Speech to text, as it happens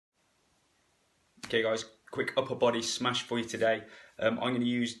Okay guys, quick upper body smash for you today. I'm going to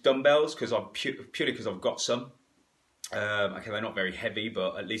use dumbbells because purely because I've got some. Okay, they're not very heavy,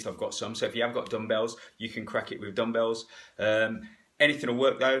 but at least I've got some. So if you have got dumbbells, you can crack it with dumbbells. Anything will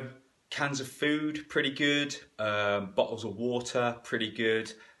work though. Cans of food, pretty good. Bottles of water, pretty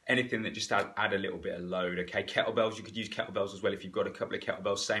good. Anything that just add a little bit of load. Okay, kettlebells, you could use kettlebells as well if you've got a couple of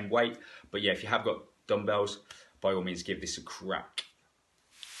kettlebells, same weight. But yeah, if you have got dumbbells, by all means give this a crack.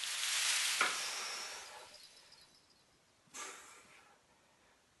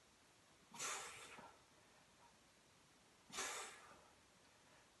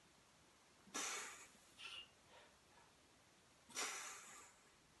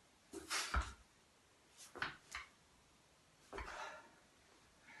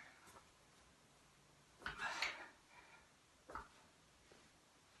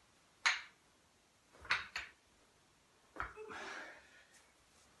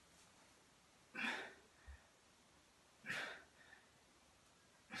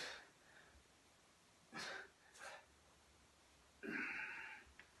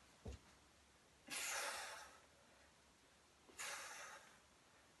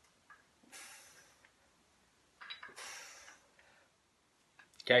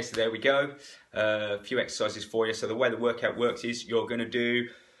 Okay, so there we go. A few exercises for you. So the way the workout works is you're going to do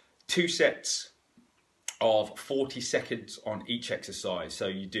 2 sets of 40 seconds on each exercise. So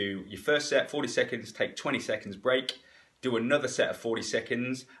you do your first set, 40 seconds, take 20 seconds break, do another set of 40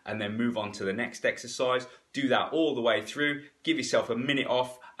 seconds, and then move on to the next exercise. Do that all the way through, give yourself a minute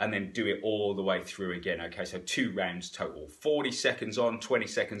off, and then do it all the way through again. Okay, so 2 rounds total. 40 seconds on, 20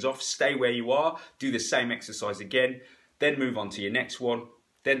 seconds off. Stay where you are, do the same exercise again, then move on to your next one,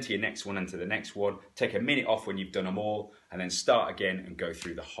 then to your next one and to the next one. Take a minute off when you've done them all, and then start again and go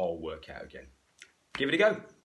through the whole workout again. Give it a go.